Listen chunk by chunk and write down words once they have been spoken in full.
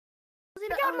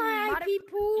got my IP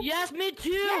pulled? Yes, me too.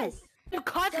 Yes. Your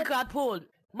content got pulled.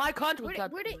 My content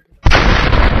got Where pulled.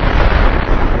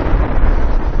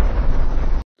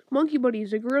 Monkey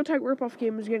Buddies, the Gorilla Tag ripoff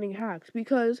game, is getting hacked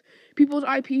because people's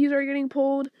IPs are getting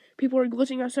pulled, people are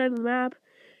glitching outside of the map.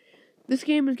 This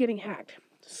game is getting hacked.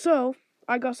 So,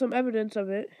 I got some evidence of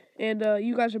it, and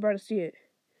you guys are about to see it.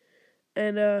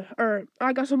 And, or,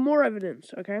 I got some more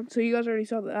evidence, okay? So you guys already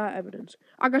saw that evidence.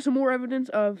 I got some more evidence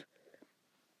of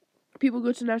people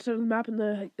glitching outside of the map and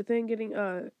the thing getting,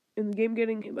 in the game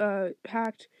getting,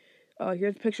 hacked.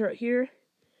 Here's a picture right here.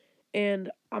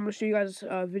 And I'm gonna show you guys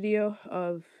a video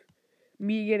of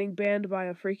me getting banned by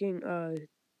a freaking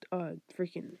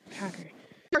hacker.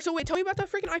 So wait, tell me about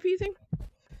that freaking IP thing.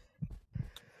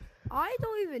 I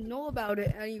don't even know about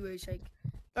it anyways. Like,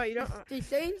 Oh, you don't? they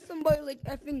saying somebody like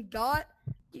effing got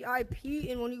the IP,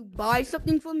 and when you buy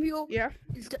something from you, Yeah.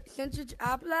 Since it's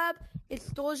App Lab, it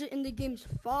stores it in the game's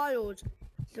files.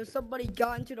 So somebody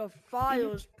got into the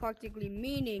files, practically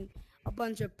meaning a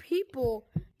bunch of people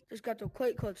just got the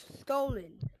credit cards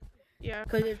stolen. Yeah.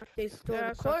 Because they store Yeah,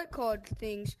 the credit card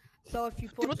things. So if you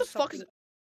put Dude, what the fuck is?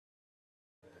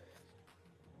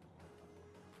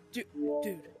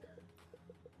 Dude.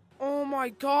 Oh my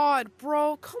god,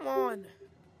 bro, come on.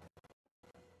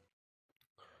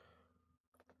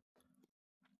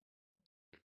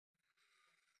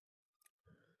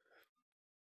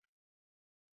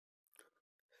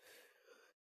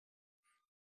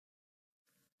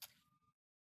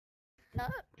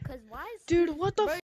 Because why is Dude, what the